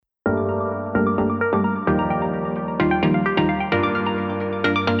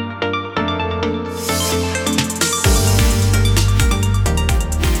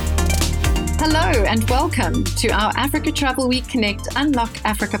and welcome to our Africa Travel Week Connect Unlock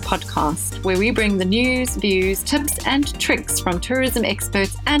Africa podcast, where we bring the news, views, tips, and tricks from tourism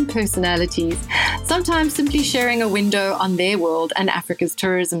experts and personalities, sometimes simply sharing a window on their world and Africa's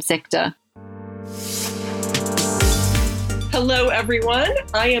tourism sector. Hello, everyone.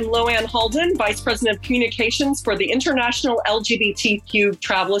 I am Loanne Halden, Vice President of Communications for the International LGBTQ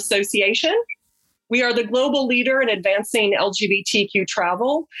Travel Association. We are the global leader in advancing LGBTQ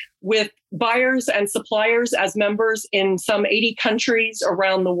travel, with buyers and suppliers as members in some 80 countries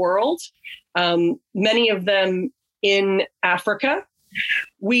around the world, many of them in Africa.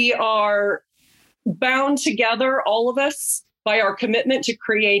 We are bound together, all of us, by our commitment to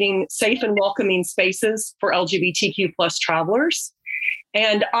creating safe and welcoming spaces for LGBTQ plus travelers.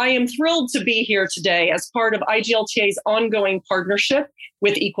 And I am thrilled to be here today as part of IGLTA's ongoing partnership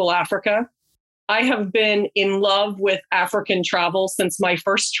with Equal Africa. I have been in love with African travel since my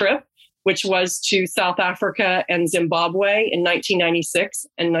first trip, which was to South Africa and Zimbabwe in 1996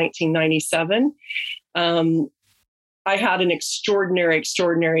 and 1997. I had an extraordinary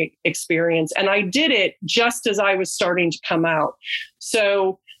experience, and I did it just as I was starting to come out.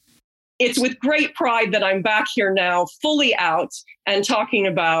 So it's with great pride that I'm back here now, fully out, and talking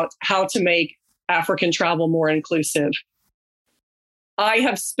about how to make African travel more inclusive. I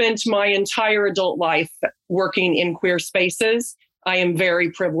have spent my entire adult life working in queer spaces. I am very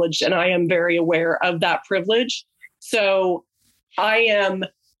privileged, and I am very aware of that privilege. So I am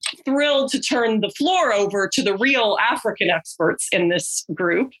thrilled to turn the floor over to the real African experts in this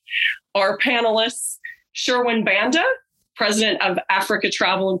group. Our panelists, Sherwin Banda, President of Africa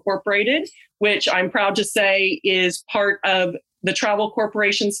Travel Incorporated, which I'm proud to say is part of the Travel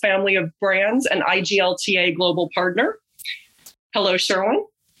Corporation's family of brands and IGLTA global partner. Hello, Sherwin.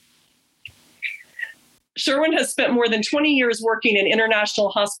 Sherwin has spent more than 20 years working in international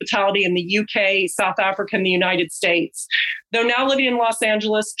hospitality in the UK, South Africa, and the United States. Though now living in Los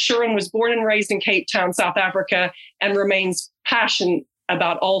Angeles, Sherwin was born and raised in Cape Town, South Africa, and remains passionate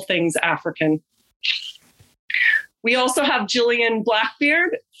about all things African. We also have Gillian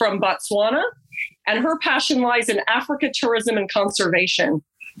Blackbeard from Botswana, and her passion lies in Africa tourism and conservation.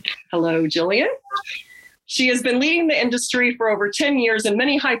 Hello, Gillian. She has been leading the industry for over 10 years in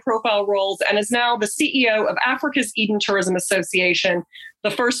many high-profile roles and is now the CEO of Africa's Eden Tourism Association,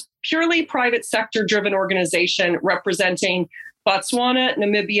 the first purely private sector-driven organization representing Botswana,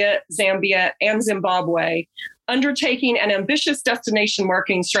 Namibia, Zambia, and Zimbabwe, undertaking an ambitious destination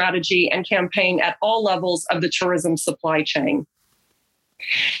marketing strategy and campaign at all levels of the tourism supply chain.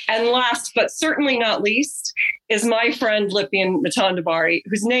 And last, but certainly not least, is my friend Lippian Mthandabari,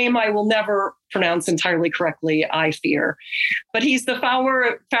 whose name I will never pronounce entirely correctly, I fear. But he's the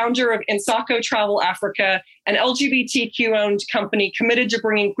founder of Insako Travel Africa, an LGBTQ-owned company committed to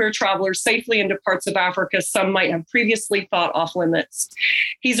bringing queer travelers safely into parts of Africa some might have previously thought off limits.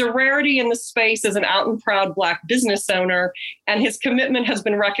 He's a rarity in the space as an out and proud Black business owner, and his commitment has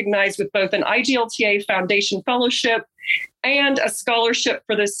been recognized with both an IGLTA Foundation Fellowship and a scholarship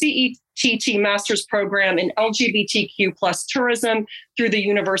for the CETT Master's Program in LGBTQ plus tourism through the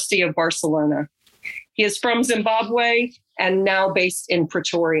University of Barcelona. He is from Zimbabwe and now based in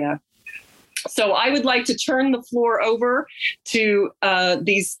Pretoria. So I would like to turn the floor over to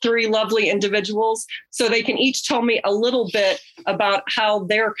these three lovely individuals so they can each tell me a little bit about how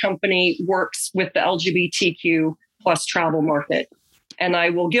their company works with the LGBTQ plus travel market. And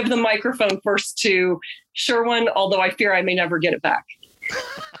I will give the microphone first to Sherwin, although I fear I may never get it back.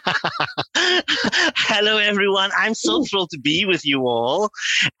 Hello, everyone. I'm so thrilled to be with you all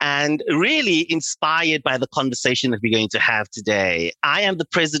and really inspired by the conversation that we're going to have today. I am the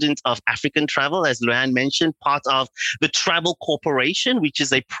president of African Travel, as Loanne mentioned, part of the Travel Corporation, which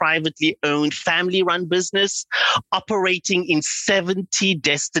is a privately owned, family-run business operating in 70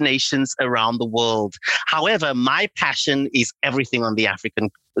 destinations around the world. However, my passion is everything on the African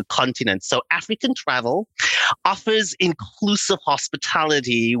continent. So African Travel offers inclusive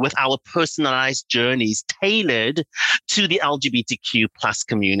hospitality with our personalized journeys tailored to the LGBTQ plus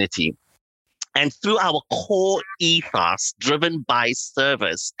community. And through our core ethos driven by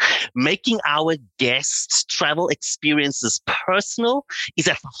service, making our guests' travel experiences personal is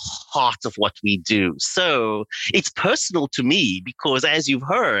at the heart of what we do. So it's personal to me because, as you've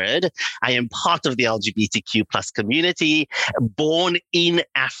heard, I am part of the LGBTQ plus community, born in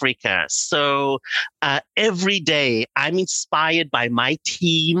Africa. So every day I'm inspired by my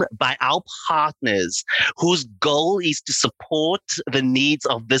team, by our partners, whose goal is to support the needs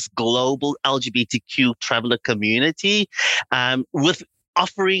of this global LGBTQ traveler community with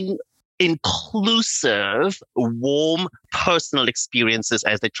offering inclusive, warm, personal experiences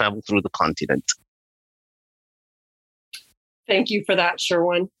as they travel through the continent. Thank you for that,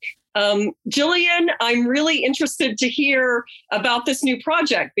 Sherwin. Jillian, I'm really interested to hear about this new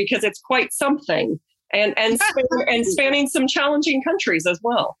project because it's quite something and spanning some challenging countries as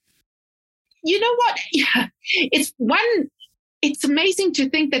well. You know what? Yeah, it's amazing to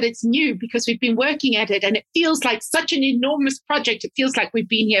think that it's new because we've been working at it and it feels like such an enormous project. It feels like we've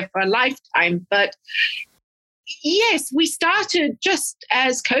been here for a lifetime. But yes, we started just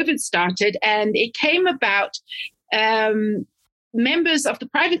as COVID started, and it came about members of the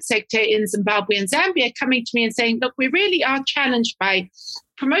private sector in Zimbabwe and Zambia coming to me and saying, look, we really are challenged by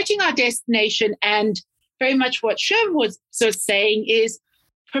promoting our destination. And very much what Sherwin was saying is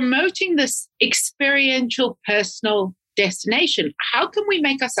promoting this experiential, personal destination. How can we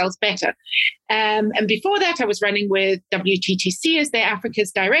make ourselves better? And before that, I was running with WTTC as their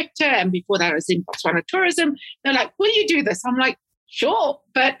Africa's director. And before that, I was in Botswana Tourism. They're like, will you do this? I'm like, sure,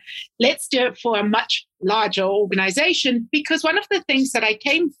 but let's do it for a much larger organization. Because one of the things that I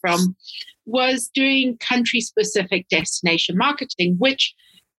came from was doing country-specific destination marketing, which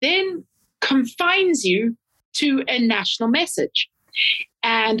then confines you to a national message.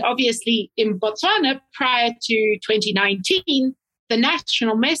 And obviously in Botswana, prior to 2019, the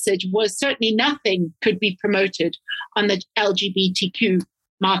national message was certainly nothing could be promoted on the LGBTQ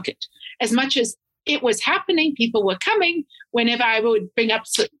market. As much as it was happening, people were coming. Whenever I would bring up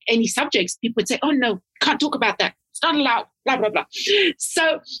any subjects, people would say, oh no, can't talk about that. It's not allowed, blah, blah, blah.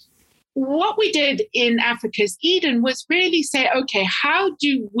 So what we did in Africa's Eden was really say, okay, how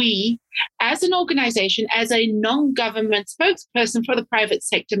do we, as an organization, as a non-government spokesperson for the private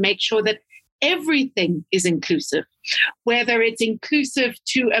sector, make sure that everything is inclusive, whether it's inclusive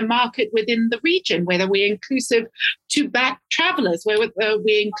to a market within the region, whether we're inclusive to Black travelers, whether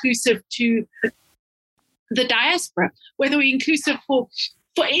we're inclusive to the diaspora, whether we're inclusive for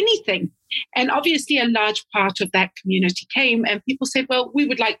anything. And obviously a large part of that community came and people said, well, we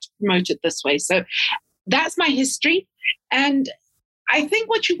would like to promote it this way. So that's my history. And I think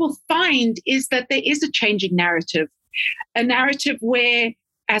what you will find is that there is a changing narrative, a narrative where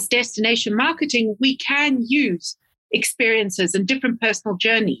as destination marketing, we can use experiences and different personal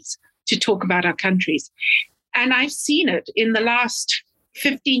journeys to talk about our countries. And I've seen it in the last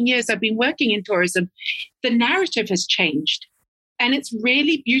 15 years I've been working in tourism. The narrative has changed. And it's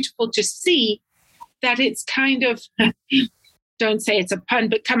really beautiful to see that it's kind of, don't say it's a pun,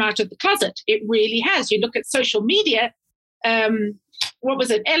 but come out of the closet. It really has. You look at social media. What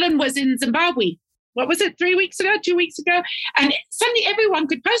was it? Ellen was in Zimbabwe. What was it? 3 weeks ago, 2 weeks ago? And suddenly everyone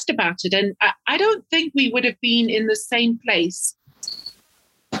could post about it. And I don't think we would have been in the same place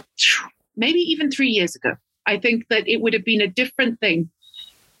maybe even 3 years ago. I think that it would have been a different thing.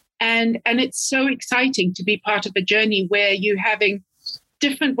 And it's so exciting to be part of a journey where you're having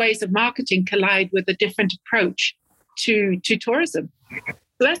different ways of marketing collide with a different approach to tourism. So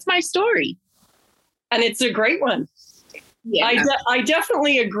that's my story. And it's a great one. Yeah. I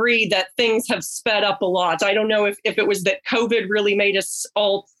definitely agree that things have sped up a lot. I don't know if it was that COVID really made us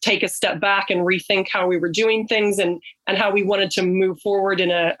all take a step back and rethink how we were doing things and how we wanted to move forward in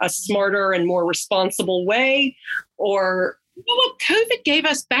a smarter and more responsible way, or... You know what? COVID gave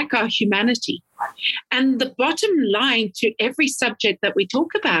us back our humanity. And the bottom line to every subject that we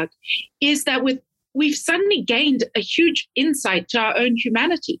talk about is that we've suddenly gained a huge insight to our own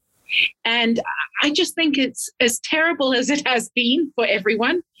humanity. And I just think it's as terrible as it has been for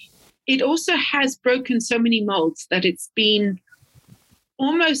everyone. It also has broken so many molds that it's been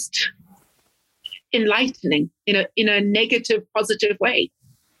almost enlightening in a negative, positive way.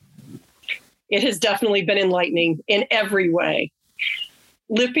 It has definitely been enlightening in every way.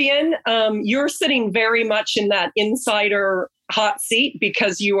 Lippian, you're sitting very much in that insider hot seat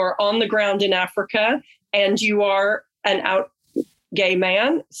because you are on the ground in Africa and you are an out gay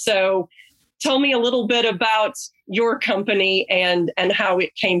man. So tell me a little bit about your company and how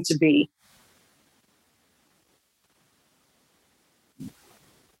it came to be.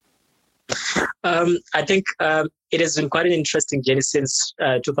 I think it has been quite an interesting journey since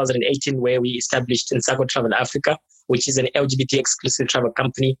 2018, where we established Insako Travel Africa, which is an LGBT exclusive travel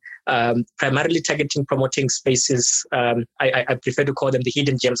company, primarily targeting promoting spaces. I prefer to call them the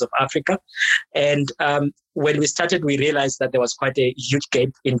hidden gems of Africa. And when we started, we realized that there was quite a huge gap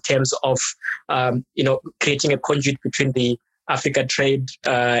in terms of, creating a conduit between the Africa trade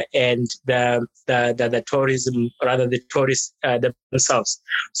and the tourism, rather the tourists themselves.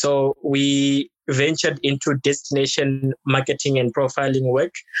 So we ventured into destination marketing and profiling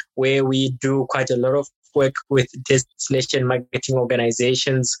work, where we do quite a lot of work with destination marketing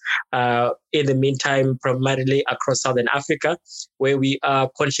organizations in the meantime, primarily across Southern Africa, where we are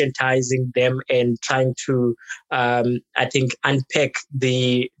conscientizing them and trying to, I think, unpack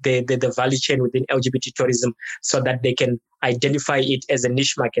the value chain within LGBT tourism so that they can identify it as a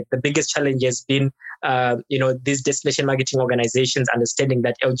niche market. The biggest challenge has been, these destination marketing organizations understanding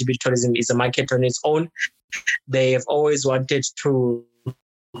that LGBT tourism is a market on its own. They have always wanted to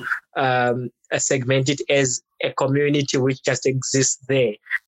segment it as a community which just exists there,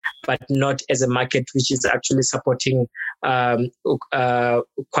 but not as a market which is actually supporting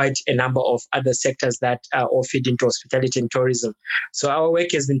quite a number of other sectors that all feed into hospitality and tourism. So our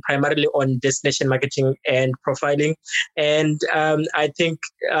work has been primarily on destination marketing and profiling. And I think,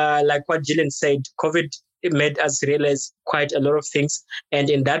 like what Gillian said, COVID made us realize quite a lot of things.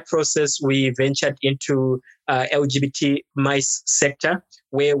 And in that process, we ventured into LGBT MICE sector,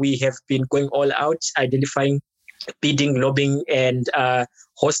 where we have been going all out, identifying, bidding, lobbying, and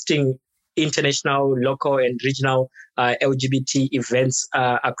hosting international, local, and regional LGBT events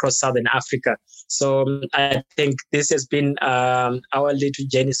across Southern Africa. So I think this has been our little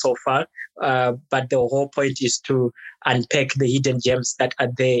journey so far. But the whole point is to unpack the hidden gems that are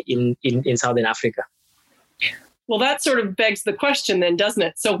there in Southern Africa. Well, that sort of begs the question then, doesn't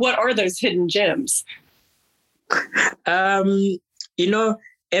it? So what are those hidden gems? Every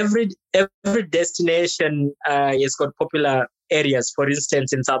destination has got popular areas. For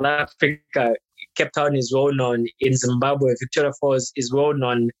instance, in South Africa, Cape Town is well known. In Zimbabwe, Victoria Falls is well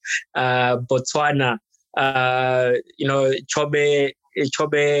known. Botswana, Chobe,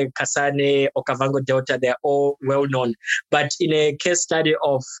 Kasane, Okavango Delta, they're all well known. But in a case study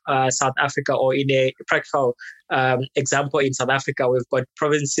of South Africa, or in a practical example in South Africa, we've got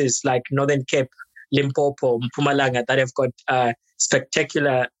provinces like Northern Cape, Limpopo, Mpumalanga that have got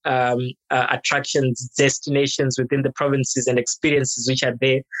spectacular attractions, destinations within the provinces and experiences which are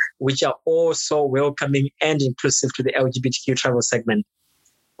there, which are all so welcoming and inclusive to the LGBTQ travel segment.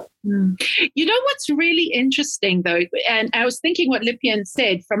 You know what's really interesting, though, and I was thinking what Lippian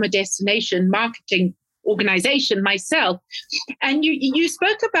said from a destination marketing organization myself, and you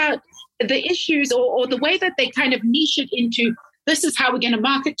spoke about the issues or the way that they kind of niche it into, this is how we're going to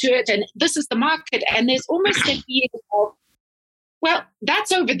market to it, and this is the market, and there's almost a feeling of, well,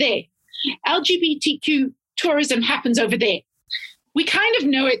 that's over there. LGBTQ tourism happens over there. We kind of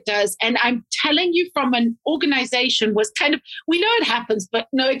know it does. And I'm telling you, from an organization was kind of, we know it happens, but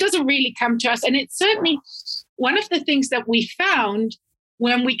no, it doesn't really come to us. And it's certainly one of the things that we found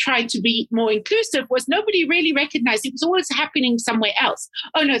when we tried to be more inclusive was nobody really recognized it was always happening somewhere else.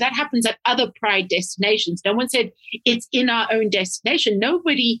 Oh, no, that happens at other pride destinations. No one said it's in our own destination.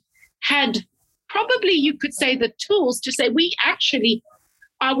 Nobody had, probably you could say, the tools to say we actually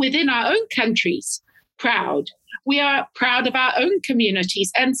are within our own countries proud. We are proud of our own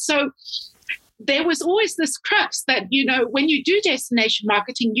communities. And so there was always this crux that, when you do destination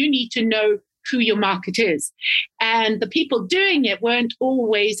marketing, you need to know who your market is. And the people doing it weren't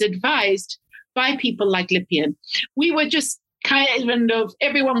always advised by people like Lippian. We were just kind of,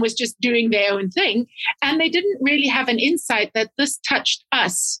 everyone was just doing their own thing. And they didn't really have an insight that this touched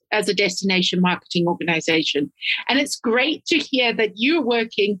us as a destination marketing organization. And it's great to hear that you're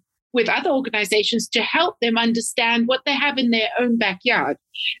working with other organizations to help them understand what they have in their own backyard,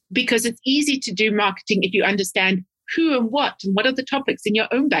 because it's easy to do marketing if you understand who and what are the topics in your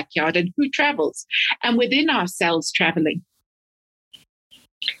own backyard and who travels, and within ourselves traveling.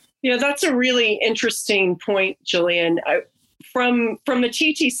 Yeah, that's a really interesting point, Gillian. From the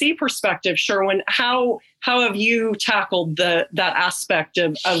TTC perspective, Sherwin, how have you tackled that aspect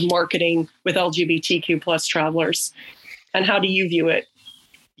of marketing with LGBTQ plus travelers, and how do you view it?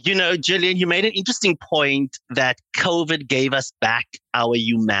 Gillian, you made an interesting point that COVID gave us back our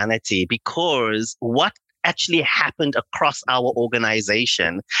humanity, because what actually happened across our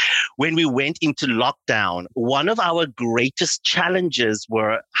organization when we went into lockdown, one of our greatest challenges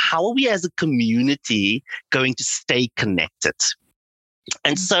were, how are we as a community going to stay connected?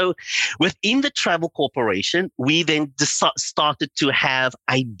 And so within the Travel Corporation, we then started to have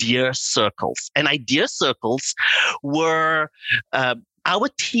idea circles. And idea circles were our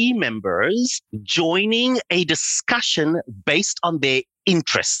team members joining a discussion based on their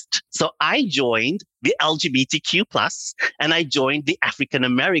interest. So I joined the LGBTQ plus and I joined the African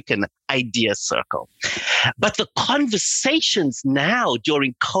American idea circle. But the conversations now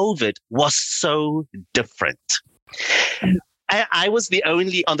during COVID was so different. I was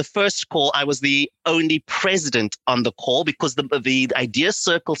on the first call, I was the only president on the call, because the idea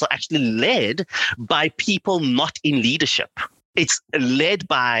circles are actually led by people not in leadership. It's led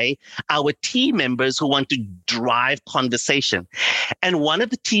by our team members who want to drive conversation. And one of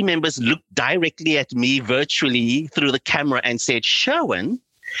the team members looked directly at me virtually through the camera and said, Sherwin,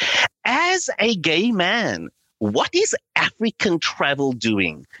 as a gay man, what is African travel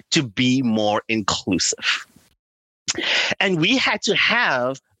doing to be more inclusive? And we had to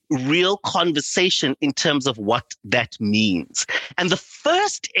have real conversation in terms of what that means. And the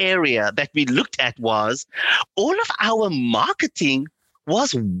first area that we looked at was all of our marketing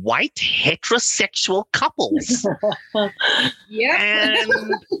was white heterosexual couples. Yeah.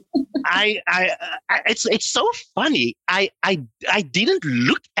 And it's so funny. I didn't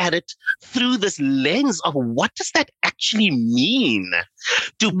look at it through this lens of what does that actually mean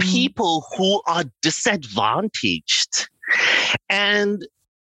to people who are disadvantaged. And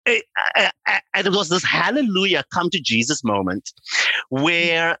it was this hallelujah come to Jesus moment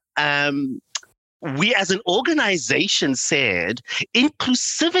where we as an organization said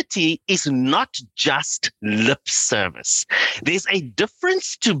inclusivity is not just lip service. There's a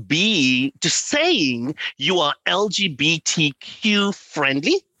difference to saying you are LGBTQ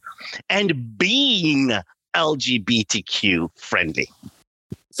friendly and being LGBTQ friendly.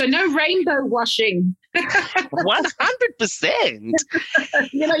 So no rainbow washing. 100%.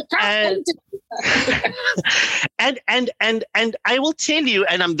 And I will tell you,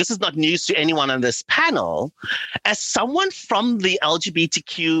 and this is not news to anyone on this panel, as someone from the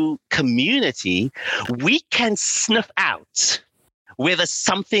LGBTQ community, we can sniff out whether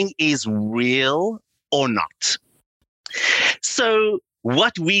something is real or not. So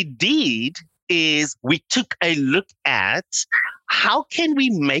what we did is we took a look at how can we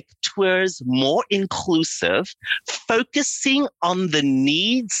make tours more inclusive, focusing on the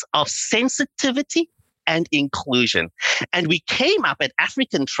needs of sensitivity and inclusion. And we came up at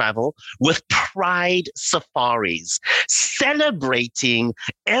African Travel with Pride Safaris, celebrating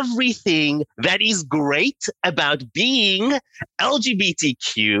everything that is great about being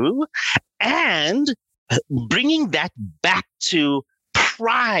LGBTQ and bringing that back to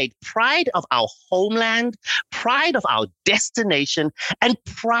pride of our homeland, pride of our destination, and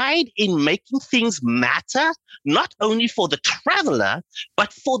pride in making things matter, not only for the traveler,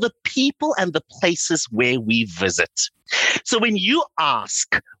 but for the people and the places where we visit. So when you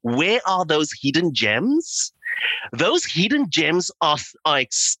ask, where are those hidden gems? Those hidden gems are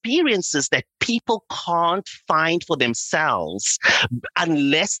experiences that people can't find for themselves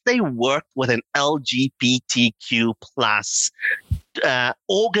unless they work with an LGBTQ plus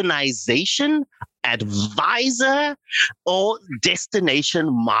organization, advisor, or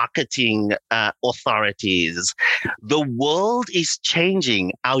destination marketing authorities. The world is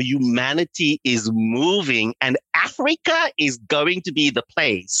changing. Our humanity is moving, and Africa is going to be the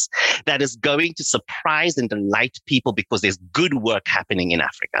place that is going to surprise and delight people because there's good work happening in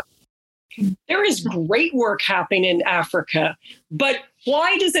Africa. There is great work happening in Africa, but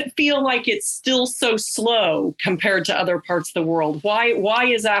why does it feel like it's still so slow compared to other parts of the world? Why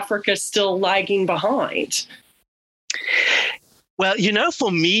is Africa still lagging behind? Well,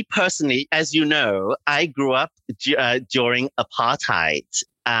 for me personally, as you know, I grew up during apartheid,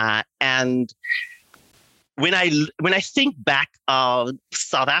 and when I think back of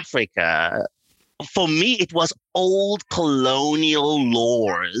South Africa, for me, it was old colonial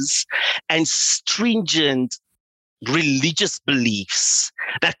laws and stringent religious beliefs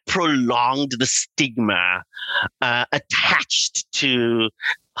that prolonged the stigma attached to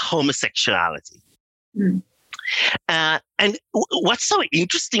homosexuality. Mm. And what's so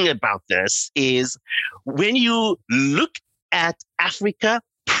interesting about this is when you look at Africa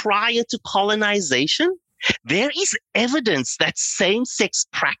prior to colonization, there is evidence that same-sex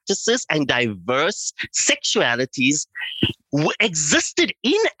practices and diverse sexualities existed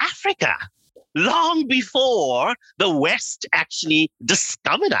in Africa long before the West actually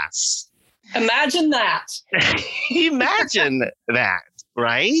discovered us. Imagine that. Imagine that,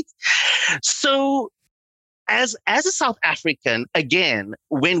 right? So as a South African, again,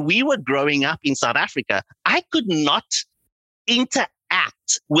 when we were growing up in South Africa, I could not interact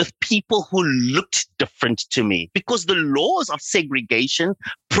with people who looked different to me because the laws of segregation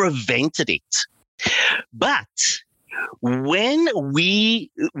prevented it. But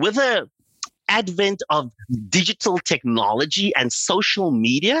with the advent of digital technology and social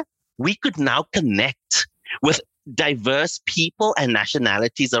media, we could now connect with diverse people and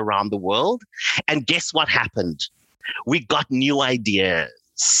nationalities around the world. And guess what happened? We got new ideas.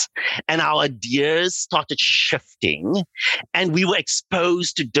 And our ideas started shifting, and we were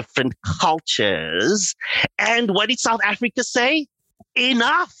exposed to different cultures. And what did South Africa say?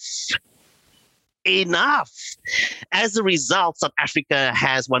 Enough. enough. As a result, South Africa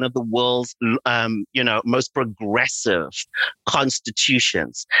has one of the world's, most progressive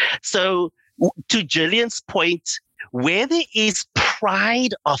constitutions. So to Gillian's point, where there is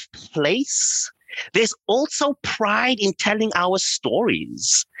pride of place, there's also pride in telling our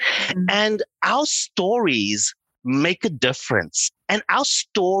stories. Mm-hmm. And our stories make a difference. And our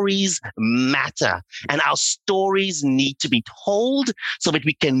stories matter. And our stories need to be told so that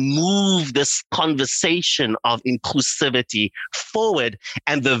we can move this conversation of inclusivity forward.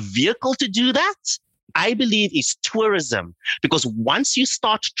 And the vehicle to do that, I believe, is tourism. Because once you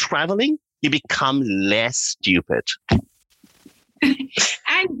start traveling, you become less stupid.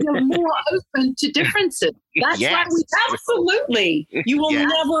 And you're more open to differences. That's yes. why we absolutely. You will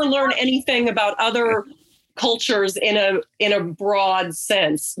never learn anything about other cultures in a broad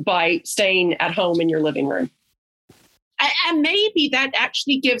sense by staying at home in your living room. And maybe that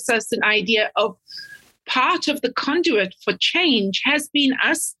actually gives us an idea of part of the conduit for change has been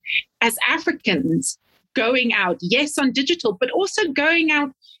us as Africans going out, yes, on digital, but also going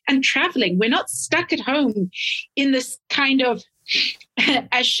out and traveling. We're not stuck at home in this kind of,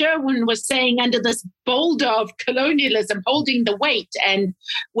 as Sherwin was saying, under this boulder of colonialism holding the weight, and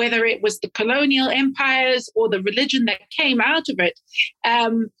whether it was the colonial empires or the religion that came out of it,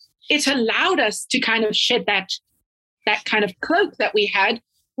 it allowed us to kind of shed that kind of cloak that we had.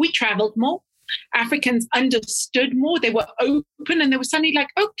 We traveled more. Africans understood more. They were open, and they were suddenly like,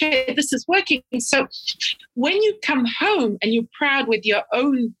 okay, this is working. So when you come home and you're proud with your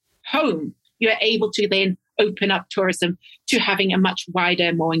own home, you're able to then open up tourism to having a much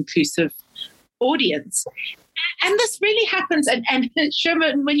wider, more inclusive audience. And this really happens. And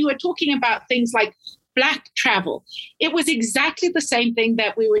Sherman, when you were talking about things like Black travel, it was exactly the same thing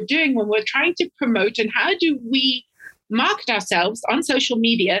that we were doing when we were trying to promote and how do we market ourselves on social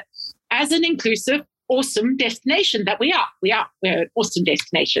media as an inclusive, awesome destination that we are. We're an awesome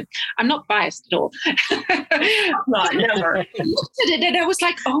destination. I'm not biased at all. Not never. I looked at it and I was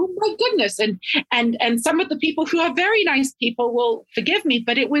like, oh my goodness. And some of the people who are very nice people will forgive me,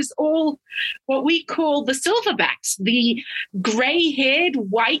 but it was all what we call the silverbacks, the gray-haired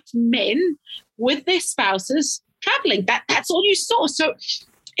white men with their spouses traveling. That's all you saw. So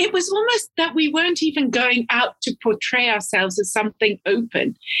it was almost that we weren't even going out to portray ourselves as something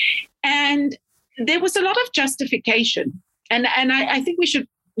open. And there was a lot of justification. And I think we should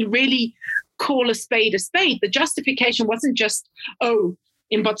really call a spade a spade. The justification wasn't just, oh,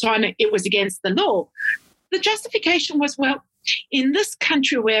 in Botswana, it was against the law. The justification was, well, in this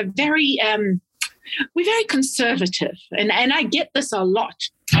country, we're very conservative. And I get this a lot.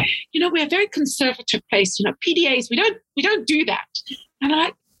 We're a very conservative place. PDAs, we don't do that. And I'm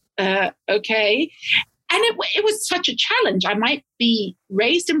like, okay. And it was such a challenge. I might be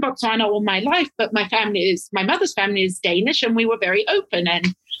raised in Botswana all my life, but my mother's family is Danish, and we were very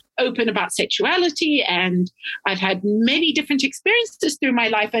open about sexuality. And I've had many different experiences through my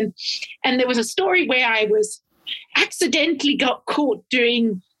life. And there was a story where I was accidentally got caught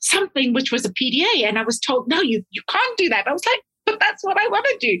doing something which was a PDA. And I was told, no, you can't do that. I was like, but that's what I want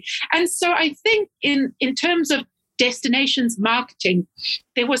to do. And so I think in terms of destinations marketing,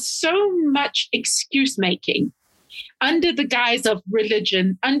 there was so much excuse making under the guise of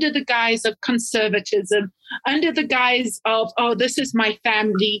religion, under the guise of conservatism, under the guise of, oh, this is my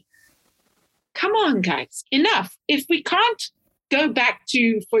family. Come on, guys, enough. If we can't go back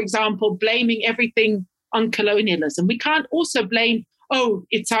to, for example, blaming everything on colonialism, we can't also blame, oh,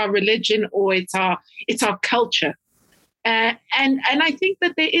 it's our religion or it's our culture. And I think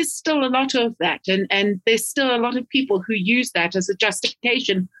that there is still a lot of that. And there's still a lot of people who use that as a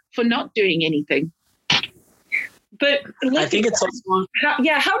justification for not doing anything. But I think it's also... How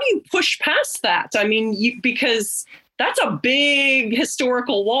do you push past that? I mean, because that's a big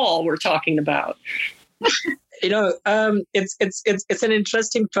historical wall we're talking about. It's an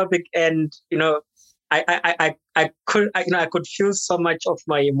interesting topic. And, I could feel so much of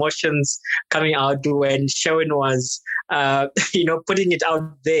my emotions coming out when Sherwin was, putting it out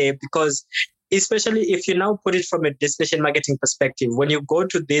there, because especially if you now put it from a destination marketing perspective, when you go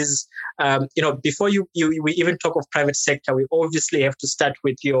to this, before we even talk of private sector, we obviously have to start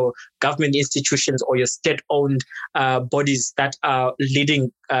with your government institutions or your state-owned bodies that are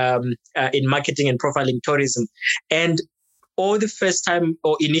leading in marketing and profiling tourism. And all the first time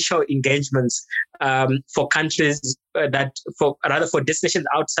or initial engagements for countries for destinations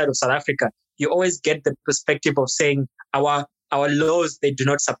outside of South Africa, you always get the perspective of saying our laws, they do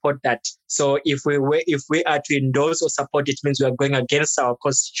not support that. So if we are to endorse or support, it means we are going against our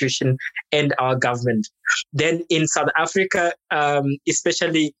constitution and our government. Then in South Africa,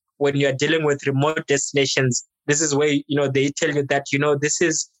 especially when you are dealing with remote destinations, this is where, they tell you that, this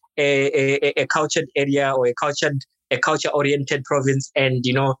is a cultured area or a culture-oriented province, and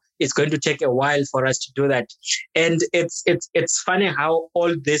it's going to take a while for us to do that. And it's funny how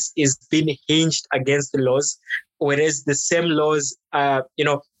all this is being hinged against the laws, whereas the same laws,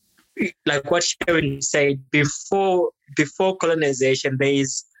 like what Sherwin said, before colonization, there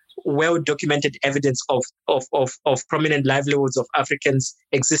is well-documented evidence of prominent livelihoods of Africans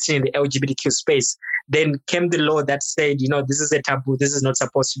existing in the LGBTQ space. Then came the law that said, this is a taboo, this is not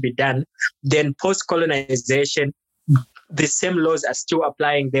supposed to be done. Then post-colonization, the same laws are still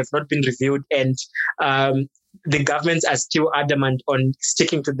applying. They've not been reviewed, and the governments are still adamant on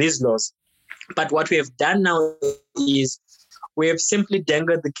sticking to these laws. But what we have done now is we have simply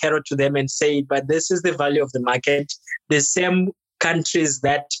dangled the carrot to them and say, but this is the value of the market. The same countries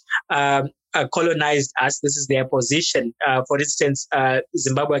that colonized us, this is their position. For instance,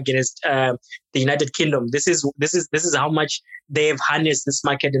 Zimbabwe against the United Kingdom. This is how much they have harnessed this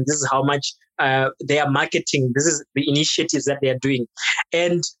market, and this is how much they are marketing. This is the initiatives that they are doing,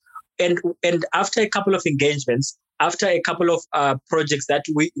 and after a couple of engagements, after a couple of projects that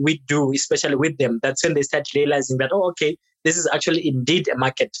we do, especially with them, that's when they start realizing that, okay, this is actually indeed a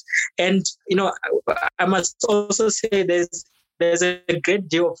market. And I must also say there's a great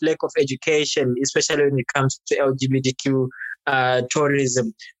deal of lack of education, especially when it comes to LGBTQ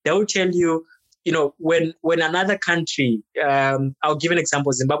tourism. They will tell you, when another country, I'll give an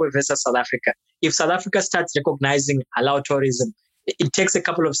example, Zimbabwe versus South Africa. If South Africa starts recognizing halal tourism, it takes a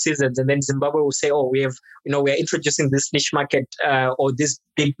couple of seasons, and then Zimbabwe will say, we are introducing this niche market or this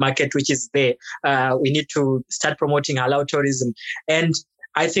big market which is there. We need to start promoting halal tourism. And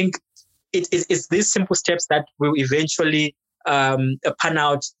I think it's these simple steps that will eventually pan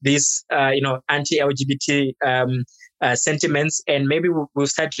out these, anti-LGBT sentiments, and maybe we'll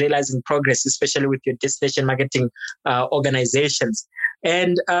start realizing progress, especially with your destination marketing organizations.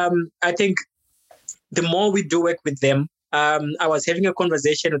 And I think the more we do work with them, I was having a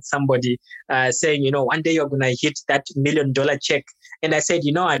conversation with somebody saying, one day you're going to hit that $1 million check. And I said,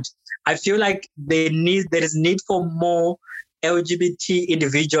 what? I feel like there is need for more LGBT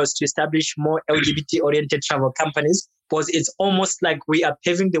individuals to establish more LGBT-oriented travel companies, because it's almost like we are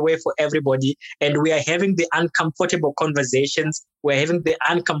paving the way for everybody, and we are having the uncomfortable conversations, we're having the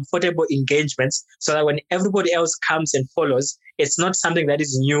uncomfortable engagements, so that when everybody else comes and follows, it's not something that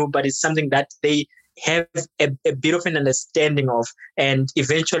is new, but it's something that they have a bit of an understanding of, and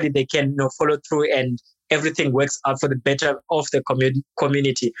eventually they can follow through, and everything works out for the better of the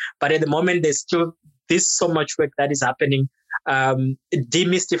community. But at the moment, there's still so much work that is happening,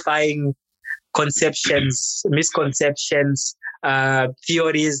 demystifying conceptions, misconceptions,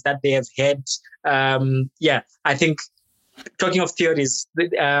 theories that they have had. I think talking of theories,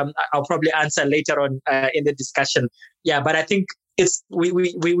 I'll probably answer later on in the discussion. But I think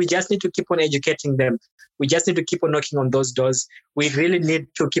we just need to keep on educating them. We just need to keep on knocking on those doors. We really need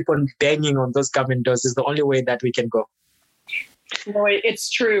to keep on banging on those government doors. Is the only way that we can go. No, it's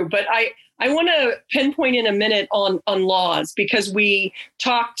true. But I want to pinpoint in a minute on laws, because we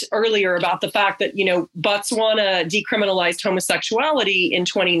talked earlier about the fact that, Botswana decriminalized homosexuality in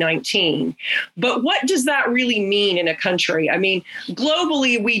 2019. But what does that really mean in a country? I mean,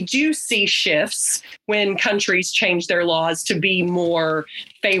 globally, we do see shifts when countries change their laws to be more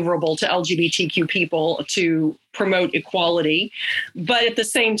favorable to LGBTQ people, to promote equality. But at the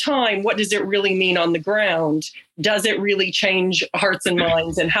same time, what does it really mean on the ground? Does it really change hearts and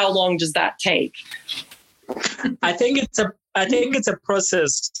minds? And how long does that take? I think it's a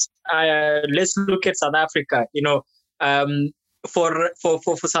process. Let's look at South Africa. For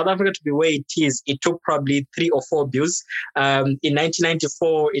South Africa to be where it is, it took probably 3 or 4 bills. In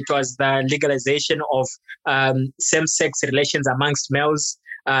 1994, it was the legalization of same-sex relations amongst males.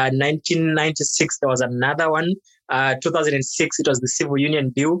 1996, there was another one. 2006, it was the Civil Union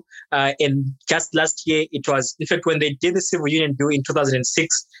Bill. And just last year, it was, in fact, when they did the Civil Union Bill in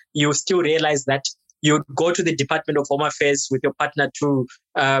 2006, you still realize that you go to the Department of Home Affairs with your partner to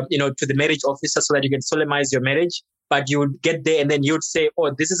the marriage officer so that you can solemnize your marriage. But you would get there and then you'd say,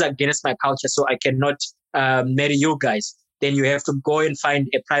 this is against my culture, so I cannot marry you guys. Then you have to go and find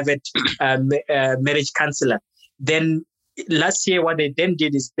a private marriage counselor. Then last year, what they then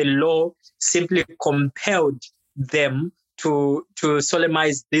did is the law simply compelled them to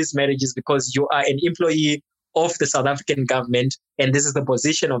solemnize these marriages, because you are an employee of the South African government, and this is the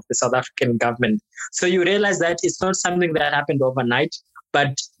position of the South African government. So you realize that it's not something that happened overnight,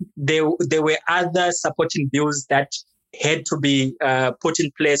 but there were other supporting bills that had to be put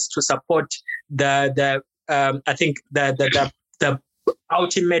in place to support the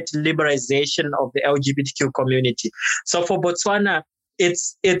ultimate liberalization of the LGBTQ community. So for Botswana,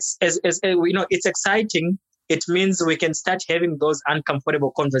 it's exciting. It means we can start having those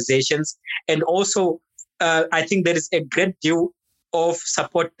uncomfortable conversations. And also, I think there is a great deal of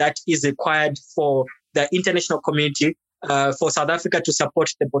support that is required for the international community, for South Africa to support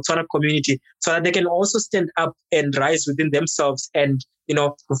the Botswana community so that they can also stand up and rise within themselves and,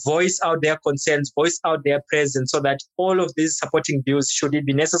 voice out their concerns, voice out their presence, so that all of these supporting bills, should it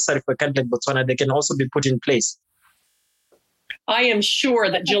be necessary for a country like Botswana, they can also be put in place. I am sure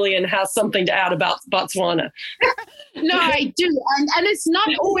that Gillian has something to add about Botswana. No, I do. And it's not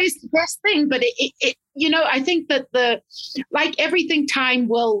always the best thing, but I think that like everything, time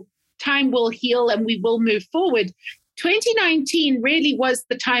will heal and we will move forward. 2019 really was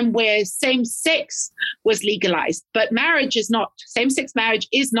the time where same-sex was legalized, but same-sex marriage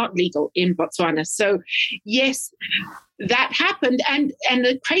is not legal in Botswana. So yes, that happened. And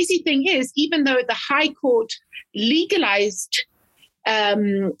the crazy thing is, even though the High Court legalized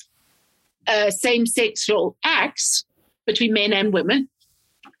same-sexual acts between men and women,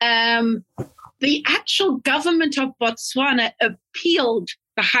 the actual government of Botswana appealed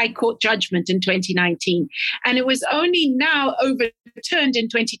the High Court judgment in 2019. And it was only now overturned in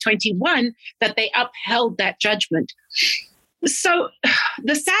 2021 that they upheld that judgment. So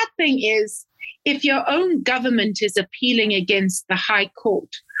the sad thing is, if your own government is appealing against the High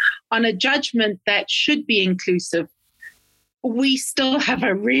Court on a judgment that should be inclusive, we still have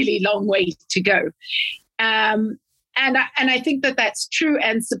a really long way to go. And I think that that's true,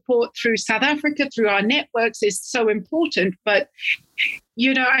 and support through South Africa, through our networks, is so important. But,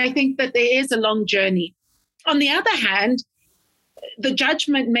 I think that there is a long journey. On the other hand, the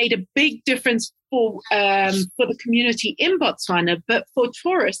judgment made a big difference for the community in Botswana, but for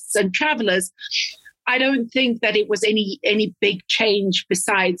tourists and travelers, I don't think that it was any big change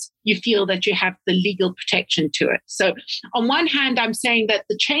besides you feel that you have the legal protection to it. So on one hand, I'm saying that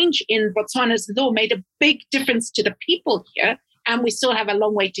the change in Botswana's law made a big difference to the people here, and we still have a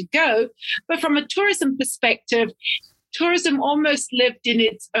long way to go. But from a tourism perspective, tourism almost lived in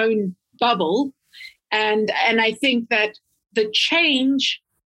its own bubble. And I think that the change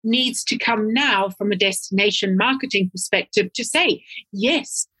needs to come now from a destination marketing perspective to say,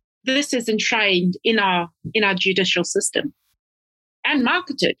 yes, this is enshrined in our judicial system and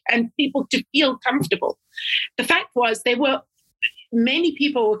marketed, and people to feel comfortable. The fact was many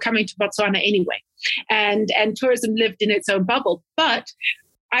people were coming to Botswana anyway, and tourism lived in its own bubble. But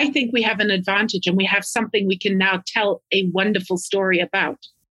I think we have an advantage, and we have something we can now tell a wonderful story about.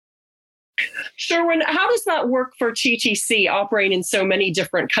 Sherwin, how does that work for TTC operating in so many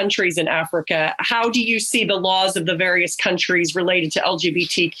different countries in Africa? How do you see the laws of the various countries related to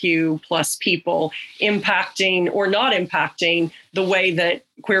LGBTQ plus people impacting or not impacting the way that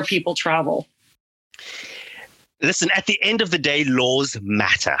queer people travel? Listen, at the end of the day, laws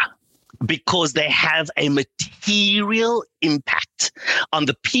matter because they have a material impact on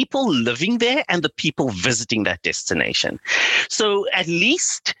the people living there and the people visiting that destination. So at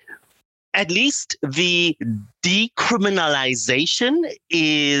least the decriminalization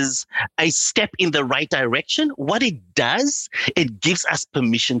is a step in the right direction. What it does, it gives us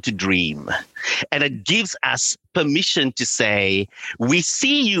permission to dream. And it gives us permission to say, we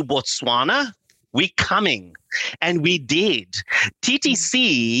see you, Botswana, we're coming. And we did.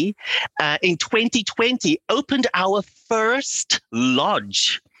 TTC in 2020 opened our first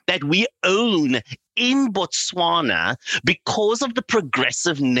lodge that we own in Botswana because of the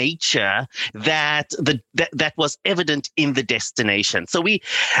progressive nature that was evident in the destination. So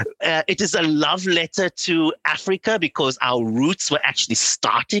it is a love letter to Africa because our roots were actually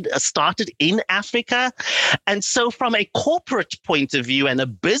started in Africa. And so from a corporate point of view and a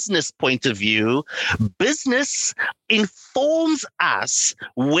business point of view, business informs us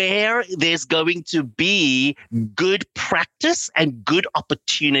where there's going to be good practice and good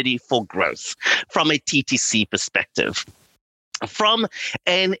opportunity for growth from a TTC perspective. From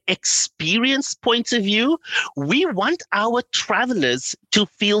an experience point of view, we want our travelers to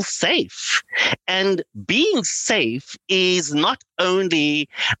feel safe. And being safe is not only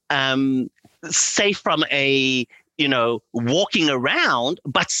safe from a, walking around,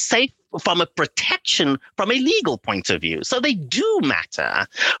 but safe from a protection from a legal point of view. So they do matter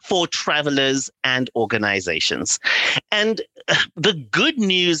for travelers and organizations. And the good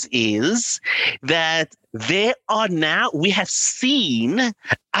news is that we have seen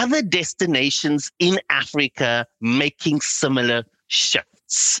other destinations in Africa making similar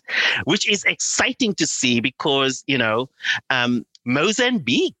shifts, which is exciting to see because,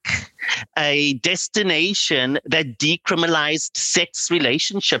 Mozambique, a destination that decriminalized sex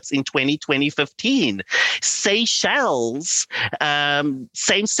relationships in 2015. Seychelles,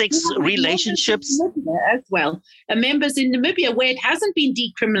 same-sex relationships. As well. Members in Namibia, where it hasn't been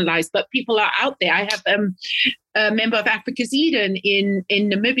decriminalized, but people are out there. I have a member of Africa's Eden in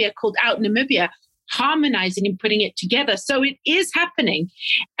Namibia called Out Namibia, harmonizing and putting it together. So it is happening.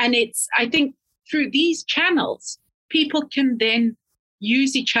 And it's, I think, through these channels, people can then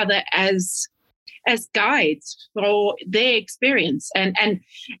use each other as guides for their experience and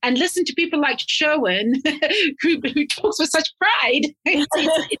listen to people like Sherwin who talks with such pride.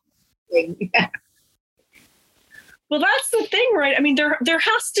 Well, that's the thing, right? I mean, there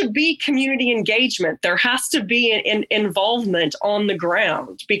has to be community engagement. There has to be an involvement on the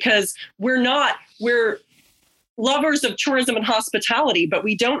ground, because we're lovers of tourism and hospitality, but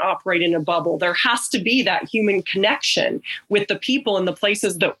we don't operate in a bubble. There has to be that human connection with the people and the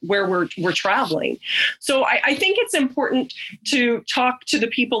places where we're traveling. So I think it's important to talk to the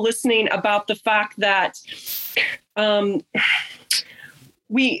people listening about the fact that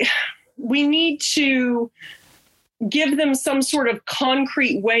we need to give them some sort of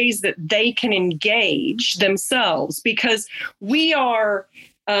concrete ways that they can engage themselves, because we are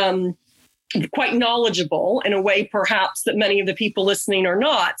quite knowledgeable in a way perhaps that many of the people listening are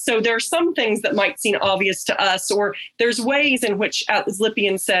not. So there are some things that might seem obvious to us, or there's ways in which, as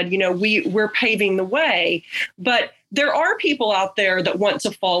Lippian said, we're paving the way, but there are people out there that want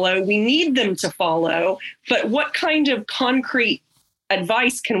to follow. We need them to follow, but what kind of concrete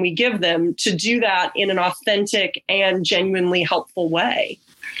advice can we give them to do that in an authentic and genuinely helpful way?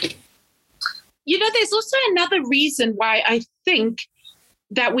 There's also another reason why I think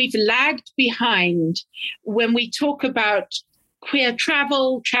that we've lagged behind when we talk about queer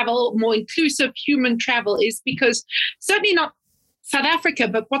travel, more inclusive human travel, is because certainly not South Africa,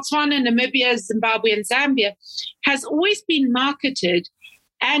 but Botswana, Namibia, Zimbabwe, and Zambia has always been marketed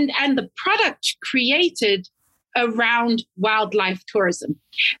and the product created around wildlife tourism.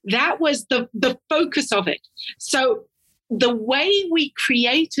 That was the focus of it. So the way we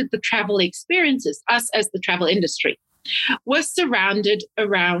created the travel experiences, us as the travel industry, was surrounded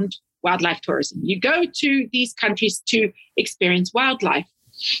around wildlife tourism. You go to these countries to experience wildlife.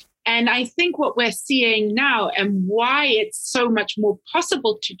 And I think what we're seeing now, and why it's so much more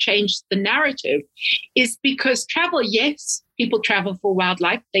possible to change the narrative, is because travel, yes, people travel for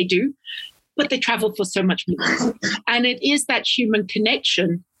wildlife, they do, but they travel for so much more. And it is that human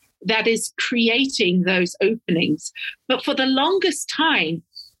connection that is creating those openings. But for the longest time,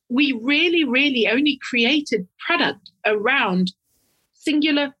 we really, really only created product around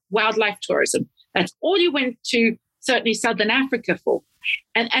singular wildlife tourism. That's all you went to, certainly Southern Africa, for.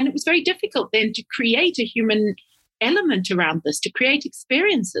 And it was very difficult then to create a human element around this, to create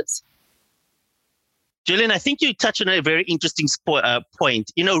experiences. Gillian, I think you touched on a very interesting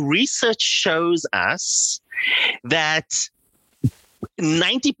point. Research shows us that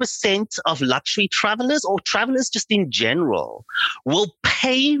 90% of luxury travelers, or travelers just in general, will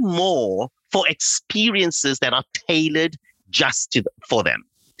pay more for experiences that are tailored just for them.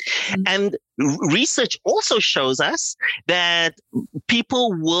 Mm-hmm. And research also shows us that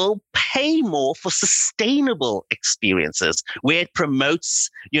people will pay more for sustainable experiences, where it promotes,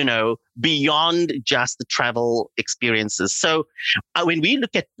 beyond just the travel experiences. So when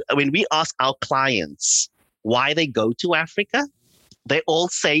we ask our clients why they go to Africa, they all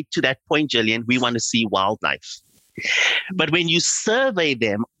say, to that point, Gillian, we want to see wildlife. But when you survey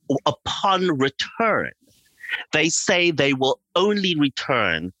them upon return, they say they will only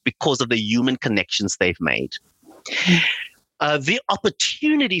return because of the human connections they've made. The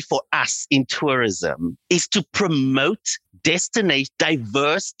opportunity for us in tourism is to promote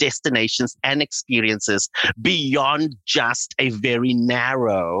diverse destinations and experiences beyond just a very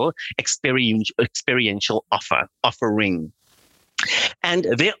narrow experiential offering. And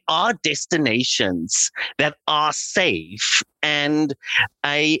there are destinations that are safe. And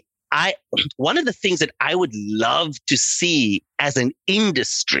one of the things that I would love to see as an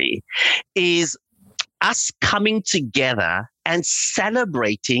industry is us coming together and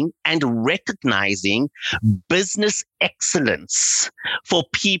celebrating and recognizing business excellence for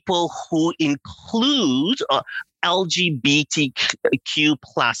people who include LGBTQ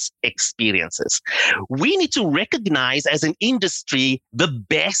plus experiences. We need to recognize as an industry the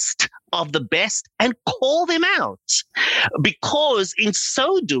best of the best and call them out, because in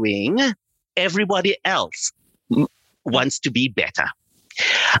so doing, everybody else wants to be better.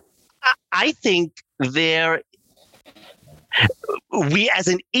 I think we as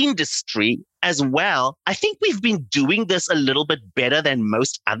an industry as well, I think we've been doing this a little bit better than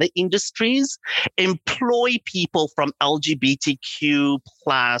most other industries. Employ people from LGBTQ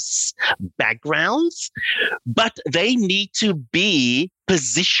plus backgrounds, but they need to be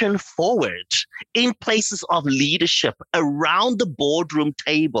positioned forward in places of leadership around the boardroom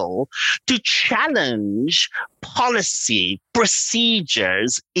table to challenge policy,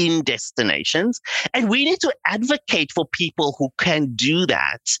 procedures in destinations. And we need to advocate for people who can do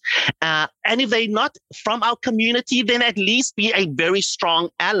that. And if they're not from our community, then at least be a very strong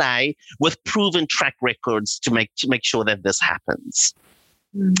ally with proven track records to make sure that this happens.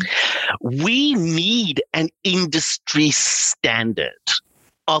 We need an industry standard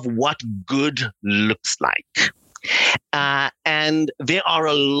of what good looks like. And there are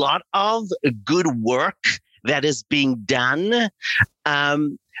a lot of good work that is being done,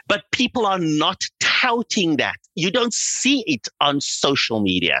 but people are not touting that. You don't see it on social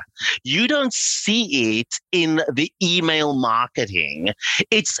media. You don't see it in the email marketing.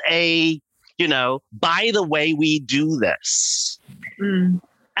 It's by the way we do this.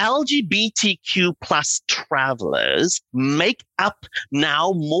 LGBTQ plus travelers make up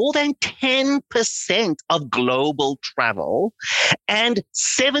now more than 10% of global travel, and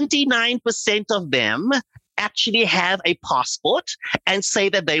 79% of them actually have a passport and say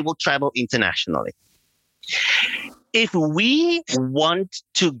that they will travel internationally. If we want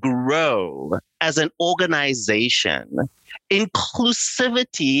to grow as an organization,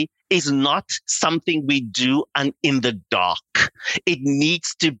 inclusivity is not something we do in the dark. It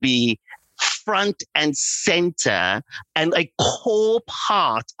needs to be front and center and a core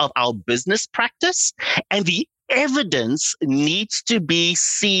part of our business practice. And the evidence needs to be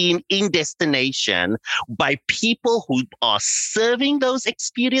seen in destination by people who are serving those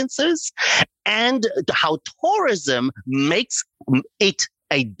experiences, and how tourism makes it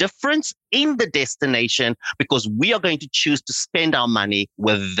a difference in the destination because we are going to choose to spend our money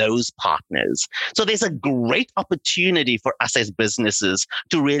with those partners. So there's a great opportunity for us as businesses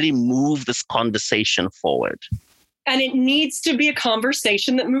to really move this conversation forward. And it needs to be a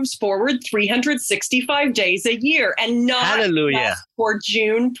conversation that moves forward 365 days a year and not just for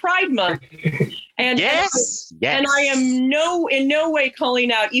June Pride Month. And I am in no way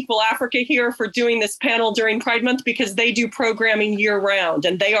calling out Equal Africa here for doing this panel during Pride Month, because they do programming year round,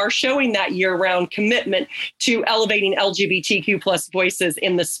 and they are showing that year round commitment to elevating LGBTQ plus voices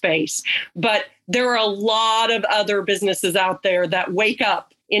in the space. But there are a lot of other businesses out there that wake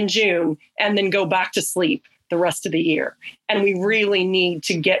up in June and then go back to sleep the rest of the year. And we really need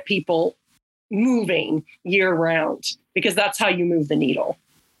to get people moving year round, because that's how you move the needle.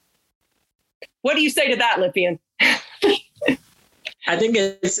 What do you say to that, Lippian? I think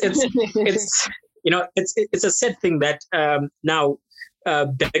it's a sad thing that now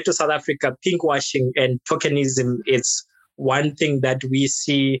back to South Africa, pinkwashing and tokenism is one thing that we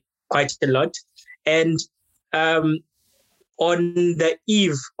see quite a lot. And on the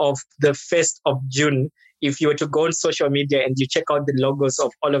eve of the 1st of June, if you were to go on social media and you check out the logos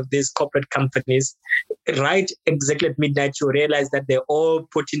of all of these corporate companies, right exactly at midnight, you realize that they're all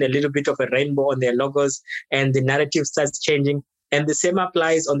putting a little bit of a rainbow on their logos, and the narrative starts changing. And the same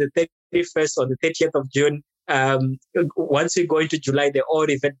applies on the 31st or the 30th of June. Once we go into July, they all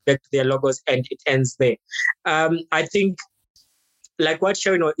revert back to their logos, and it ends there. I think, like what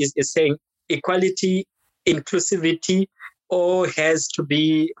Sharon is saying, equality, inclusivity, all has to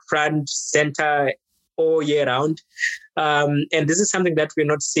be front, center, all year round. And this is something that we're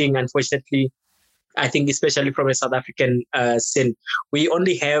not seeing, unfortunately, I think, especially from a South African scene. We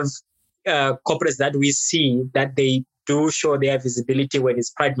only have corporates that we see that they do show their visibility when it's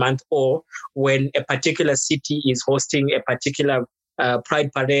Pride Month, or when a particular city is hosting a particular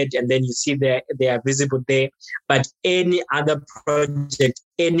Pride parade, and then you see they are visible there. But any other project,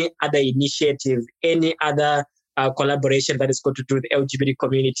 any other initiative, any other collaboration that is going to do with the LGBT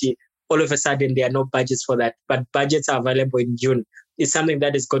community, all of a sudden there are no budgets for that. But budgets are available in June. It's something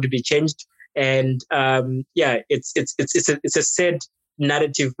that is going to be changed. And it's a sad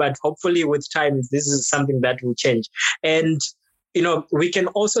narrative, but hopefully with time, this is something that will change. And, we can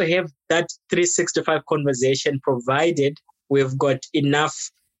also have that 365 conversation, provided we've got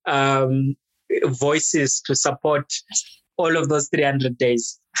enough voices to support all of those 300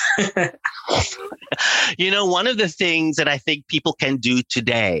 days. One of the things that I think people can do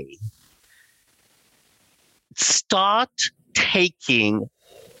today, start taking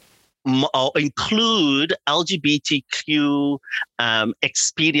or include LGBTQ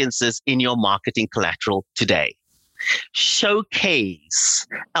experiences in your marketing collateral today. showcase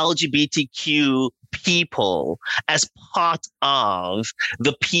LGBTQ people as part of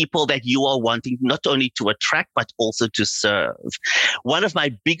the people that you are wanting not only to attract, but also to serve. One of my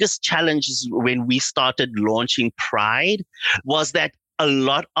biggest challenges when we started launching Pride was that a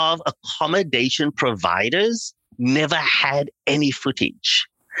lot of accommodation providers never had any footage.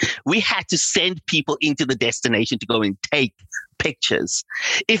 We had to send people into the destination to go and take pictures.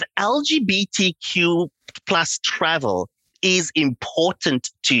 If LGBTQ plus travel is important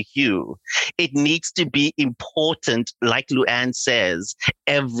to you, it needs to be important, like Luann says,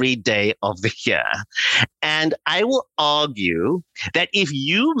 every day of the year. And I will argue that if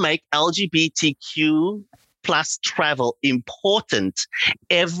you make LGBTQ plus travel important,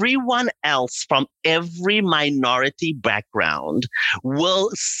 everyone else from every minority background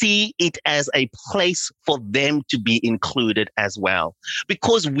will see it as a place for them to be included as well.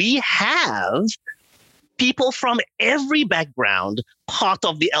 Because we have people from every background part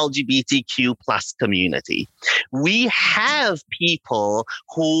of the LGBTQ plus community. We have people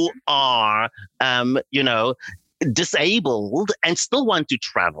who are, disabled and still want to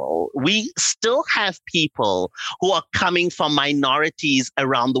travel. We still have people who are coming from minorities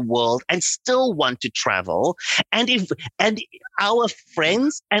around the world and still want to travel. And our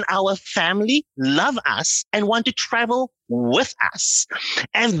friends and our family love us and want to travel with us.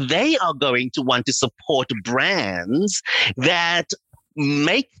 And they are going to want to support brands that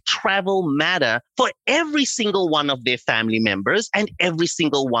make travel matter for every single one of their family members and every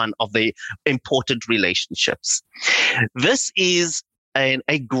single one of the important relationships. This is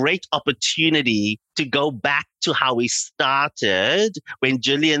a great opportunity to go back to how we started when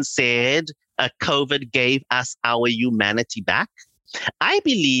Gillian said COVID gave us our humanity back. I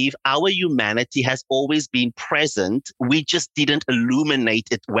believe our humanity has always been present. We just didn't illuminate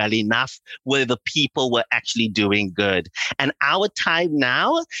it well enough where the people were actually doing good. And our time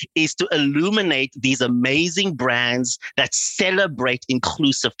now is to illuminate these amazing brands that celebrate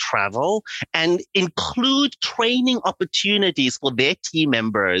inclusive travel and include training opportunities for their team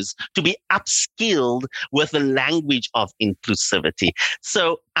members to be upskilled with the language of inclusivity.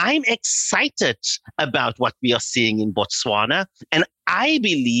 So I'm excited about what we are seeing in Botswana, and I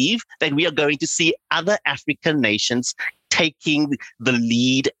believe that we are going to see other African nations taking the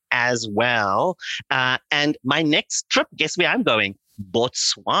lead as well. And my next trip, guess where I'm going?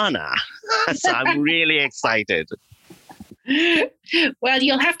 Botswana. So I'm really excited. Well,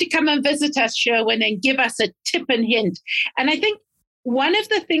 you'll have to come and visit us, Sherwin, and give us a tip and hint. And I think one of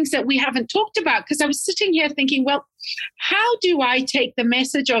the things that we haven't talked about, because I was sitting here thinking, well, how do I take the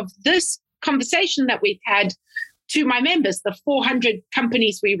message of this conversation that we've had to my members, the 400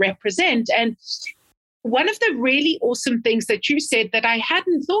 companies we represent? And one of the really awesome things that you said that I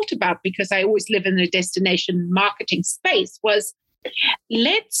hadn't thought about, because I always live in the destination marketing space, was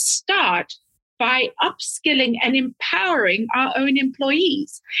let's start by upskilling and empowering our own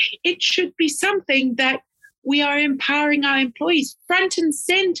employees. It should be something that we are empowering our employees front and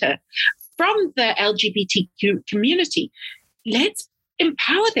center from the LGBTQ community. Let's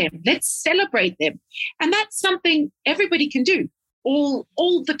empower them. Let's celebrate them. And that's something everybody can do all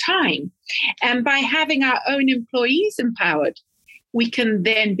the time. And by having our own employees empowered, we can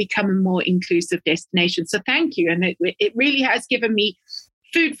then become a more inclusive destination. So thank you. And it really has given me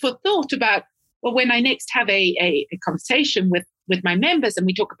food for thought about, well, when I next have a conversation with my members and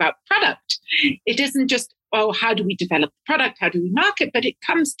we talk about product, it isn't just, oh, how do we develop the product? How do we market? But it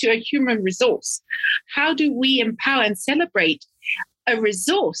comes to a human resource. How do we empower and celebrate a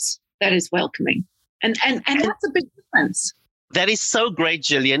resource that is welcoming? And that's a big difference. That is so great,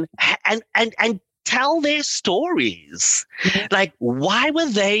 Gillian. And tell their stories. Like, why were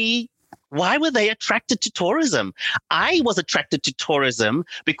they attracted to tourism? I was attracted to tourism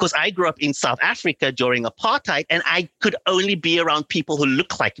because I grew up in South Africa during apartheid, and I could only be around people who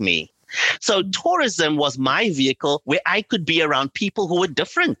look like me. So tourism was my vehicle where I could be around people who were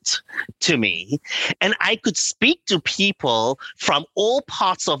different to me. And I could speak to people from all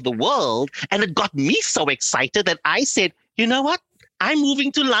parts of the world. And it got me so excited that I said, you know what? I'm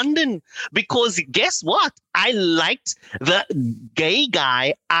moving to London because guess what? I liked the gay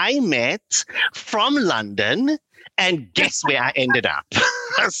guy I met from London, and guess where I ended up?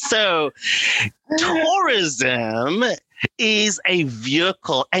 So tourism is a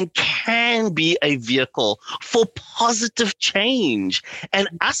vehicle and can be a vehicle for positive change. And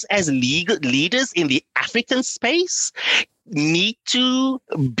us as leaders in the African space need to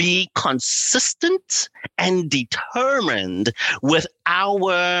be consistent and determined with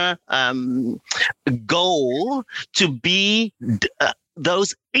our goal to be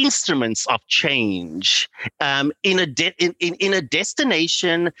those instruments of change in a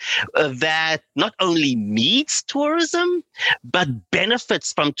destination that not only needs tourism, but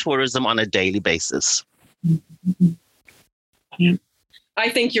benefits from tourism on a daily basis. I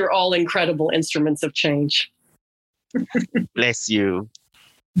think you're all incredible instruments of change. Bless you.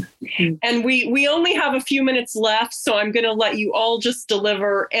 And we only have a few minutes left, so I'm going to let you all just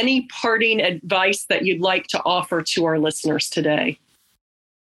deliver any parting advice that you'd like to offer to our listeners today.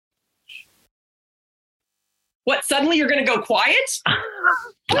 What, suddenly you're going to go quiet? Oh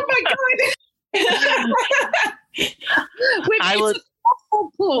my God. I would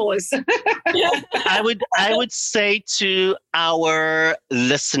pause. I would say to our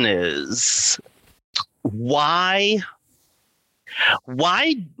listeners, why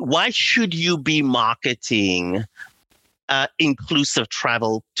should you be marketing inclusive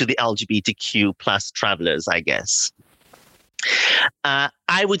travel to the LGBTQ plus travelers, I guess?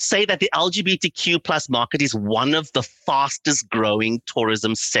 I would say that the LGBTQ plus market is one of the fastest growing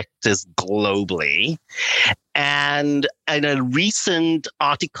tourism sectors globally. And in a recent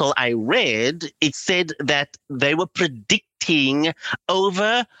article I read, it said that they were predicting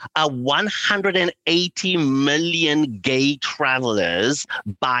over 180 million gay travelers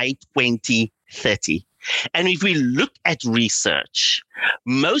by 2030. And if we look at research,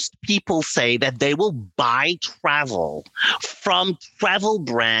 most people say that they will buy travel from travel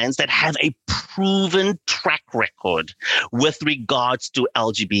brands that have a proven track record with regards to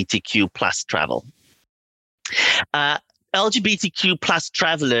LGBTQ plus travel. LGBTQ plus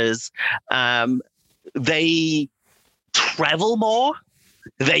travelers, they travel more,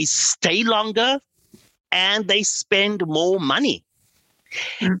 they stay longer, and they spend more money.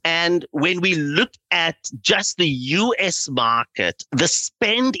 And when we look at just the US market, the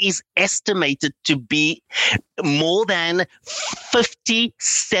spend is estimated to be more than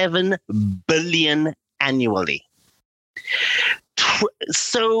 57 billion annually.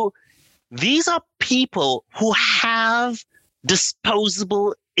 So these are people who have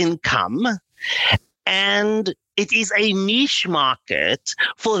disposable income, and it is a niche market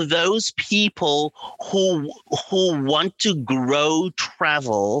for those people who want to grow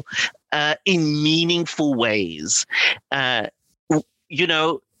travel in meaningful ways.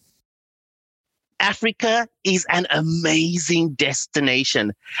 Africa is an amazing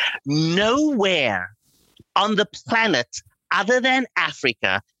destination. Nowhere on the planet other than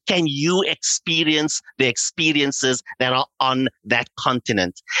Africa can you experience the experiences that are on that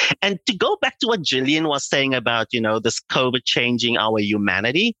continent. And to go back to what Gillian was saying about, this COVID changing our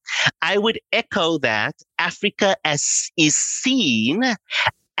humanity, I would echo that Africa is seen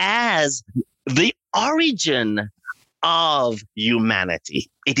as the origin of humanity.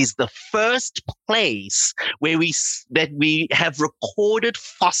 It is the first place where we have recorded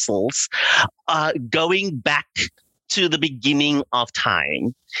fossils going back to the beginning of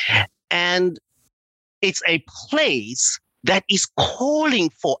time. And it's a place that is calling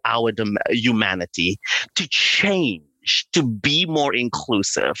for our humanity to change, to be more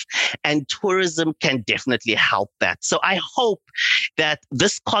inclusive. And tourism can definitely help that. So I hope that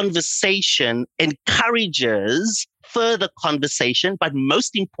this conversation encourages further conversation, but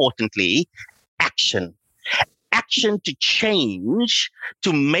most importantly, action. Action to change,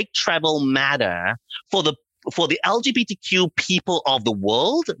 to make travel matter for the LGBTQ people of the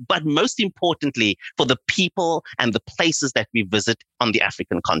world, but most importantly, for the people and the places that we visit on the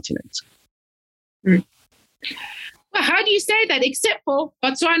African continent. Well, how do you say that? Except for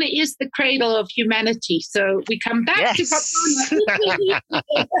Botswana is the cradle of humanity. So we come back to Botswana.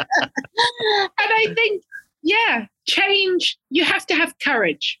 And I think, change, you have to have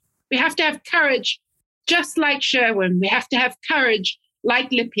courage. We have to have courage, just like Sherwin. We have to have courage,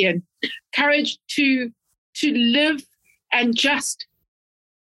 like Lippian, courage to live and just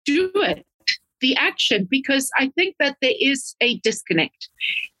do it, the action, because I think that there is a disconnect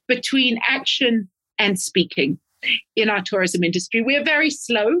between action and speaking in our tourism industry. We are very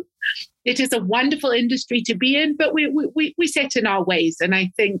slow. It is a wonderful industry to be in, but we set in our ways. And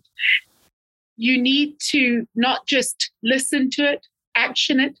I think you need to not just listen to it,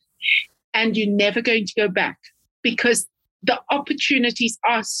 action it, and you're never going to go back because the opportunities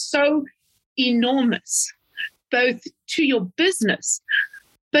are so enormous, both to your business,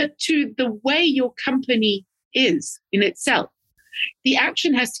 but to the way your company is in itself. The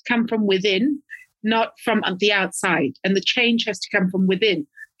action has to come from within, not from the outside. And the change has to come from within,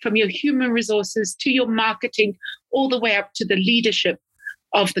 from your human resources to your marketing, all the way up to the leadership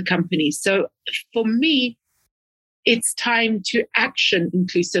of the company. So for me, it's time to action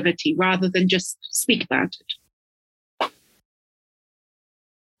inclusivity rather than just speak about it.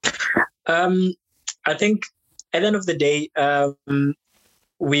 I think at the end of the day,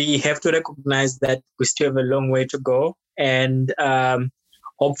 we have to recognize that we still have a long way to go, and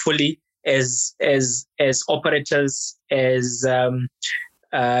hopefully, as operators, as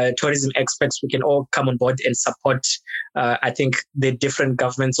tourism experts, we can all come on board and support. I think the different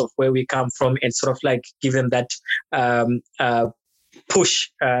governments of where we come from, and sort of like give them that push.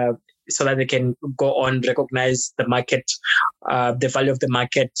 So that they can go on, recognize the market, the value of the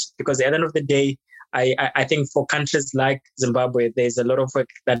market. Because at the end of the day, I think for countries like Zimbabwe, there's a lot of work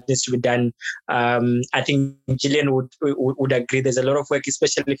that needs to be done. I think Gillian would agree. There's a lot of work,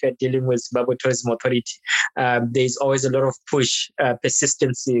 especially if you're dealing with Zimbabwe Tourism Authority. There's always a lot of push,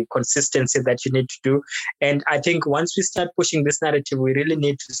 persistency, consistency that you need to do. And I think once we start pushing this narrative, we really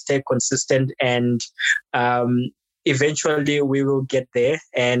need to stay consistent, and eventually we will get there,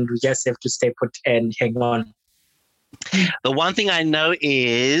 and we just have to stay put and hang on. The one thing I know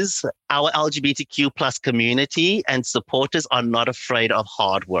is our LGBTQ plus community and supporters are not afraid of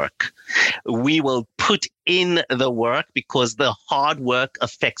hard work. We will put in the work because the hard work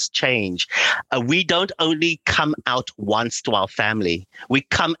affects change. We don't only come out once to our family. We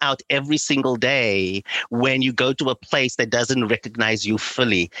come out every single day when you go to a place that doesn't recognize you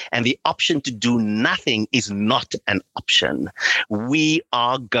fully. And the option to do nothing is not an option. We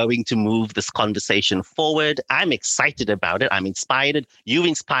are going to move this conversation forward. I'm excited about it. I'm inspired. You've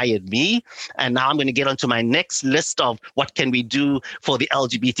inspired me. And now I'm going to get onto my next list of what can we do for the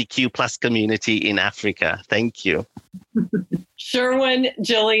LGBTQ plus community in Africa. Thank you. Sherwin,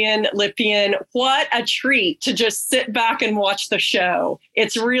 Gillian, Lippian, what a treat to just sit back and watch the show.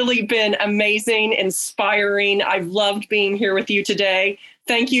 It's really been amazing, inspiring. I've loved being here with you today.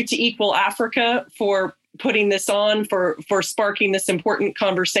 Thank you to Equal Africa for putting this on, for sparking this important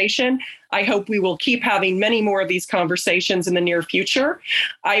conversation. I hope we will keep having many more of these conversations in the near future.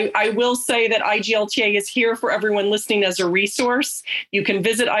 I will say that IGLTA is here for everyone listening as a resource. You can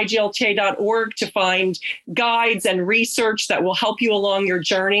visit iglta.org to find guides and research that will help you along your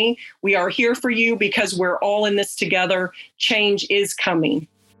journey. We are here for you because we're all in this together. Change is coming.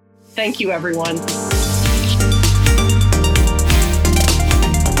 Thank you, everyone.